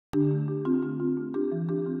I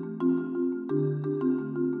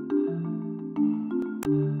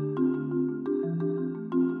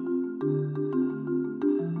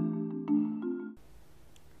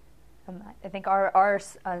think our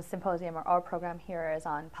symposium or our program here is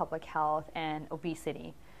on public health and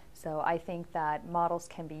obesity. So I think that models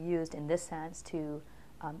can be used in this sense to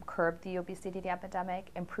curb the obesity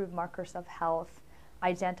epidemic, improve markers of health,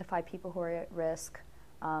 identify people who are at risk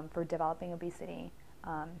for developing obesity,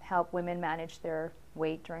 help women manage their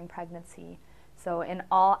weight during pregnancy. So in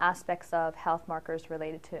all aspects of health markers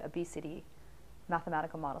related to obesity,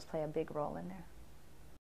 mathematical models play a big role in there.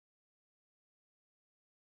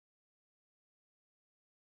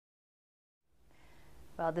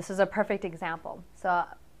 Well, this is a perfect example. So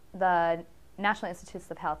the National Institutes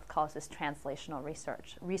of Health calls this translational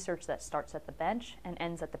research, research that starts at the bench and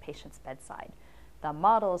ends at the patient's bedside. The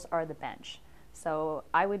models are the bench. So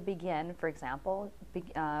I would begin, for example,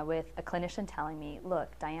 with a clinician telling me,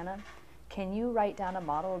 look, Diana, can you write down a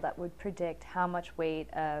model that would predict how much weight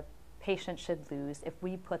a patient should lose if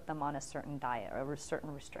we put them on a certain diet or a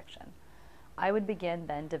certain restriction? I would begin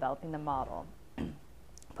then developing the model,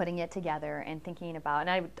 putting it together and thinking about, and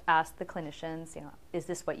I would ask the clinicians, is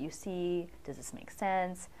this what you see? Does this make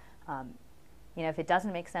sense? If it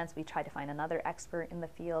doesn't make sense, we try to find another expert in the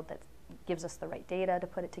field that gives us the right data to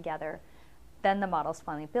put it together. Then the model's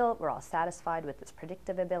finally built, we're all satisfied with its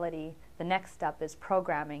predictive ability. The next step is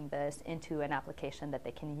programming this into an application that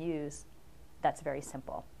they can use that's very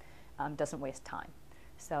simple, doesn't waste time.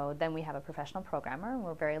 So then we have a professional programmer.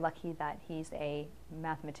 We're very lucky that he's a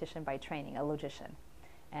mathematician by training, a logician.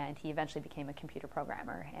 And he eventually became a computer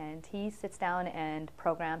programmer. And he sits down and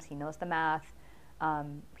programs, he knows the math,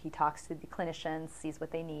 he talks to the clinicians, sees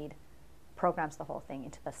what they need, programs the whole thing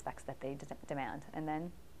into the specs that they demand. And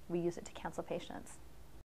then we use it to counsel patients.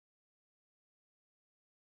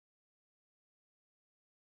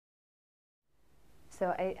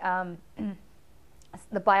 So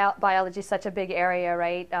the biology is such a big area,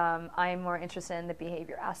 right? I'm more interested in the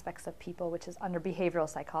behavior aspects of people, which is under behavioral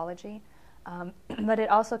psychology. But it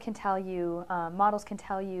also can tell you, models can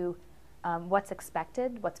tell you what's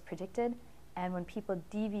expected, what's predicted, and when people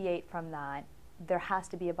deviate from that, there has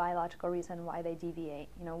to be a biological reason why they deviate.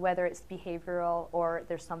 Whether it's behavioral or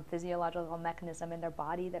there's some physiological mechanism in their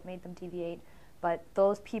body that made them deviate. But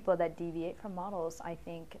those people that deviate from models, I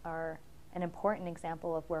think, are an important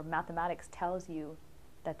example of where mathematics tells you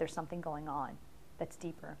that there's something going on that's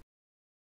deeper.